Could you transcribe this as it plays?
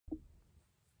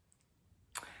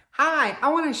Hi, I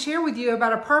want to share with you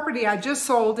about a property I just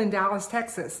sold in Dallas,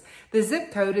 Texas. The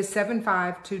zip code is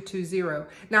 75220.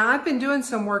 Now, I've been doing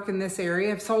some work in this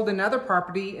area. I've sold another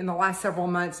property in the last several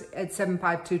months at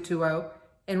 75220.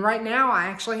 And right now, I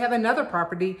actually have another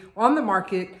property on the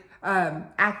market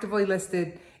actively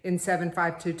listed in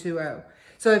 75220.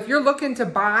 So if you're looking to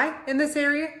buy in this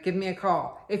area, give me a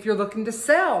call. If you're looking to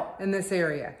sell in this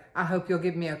area, I hope you'll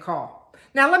give me a call.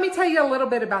 Now, let me tell you a little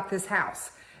bit about this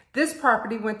house. This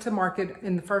property went to market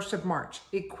in the 1st of March.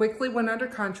 It quickly went under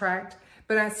contract,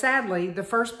 but sadly, the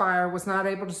first buyer was not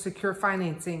able to secure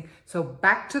financing, so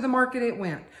back to the market it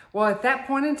went. Well, at that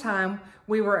point in time,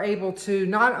 we were able to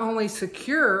not only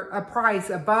secure a price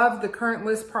above the current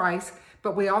list price,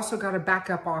 but we also got a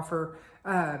backup offer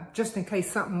just in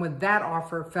case something with that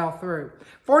offer fell through.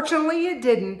 Fortunately, it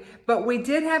didn't, but we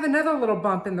did have another little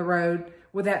bump in the road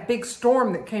with that big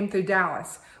storm that came through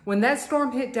Dallas. When that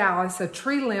storm hit Dallas, a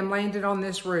tree limb landed on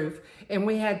this roof, and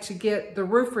we had to get the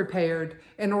roof repaired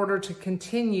in order to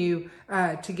continue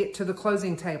to get to the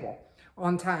closing table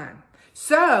on time.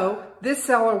 So this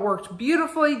seller worked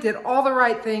beautifully, did all the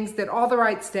right things, did all the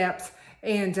right steps,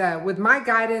 and with my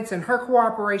guidance and her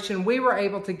cooperation, we were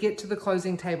able to get to the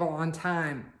closing table on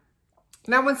time.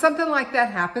 Now, when something like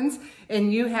that happens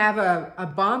and you have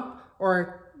a bump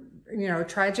or a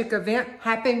tragic event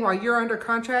happening while you're under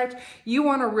contract, you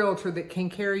want a realtor that can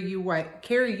carry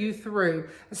you through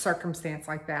a circumstance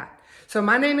like that. So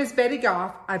my name is Betty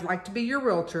Goff. I'd like to be your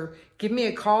realtor. Give me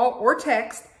a call or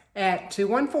text at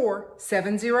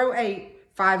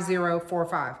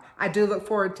 214-708-5045. I do look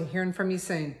forward to hearing from you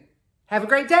soon. Have a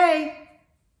great day.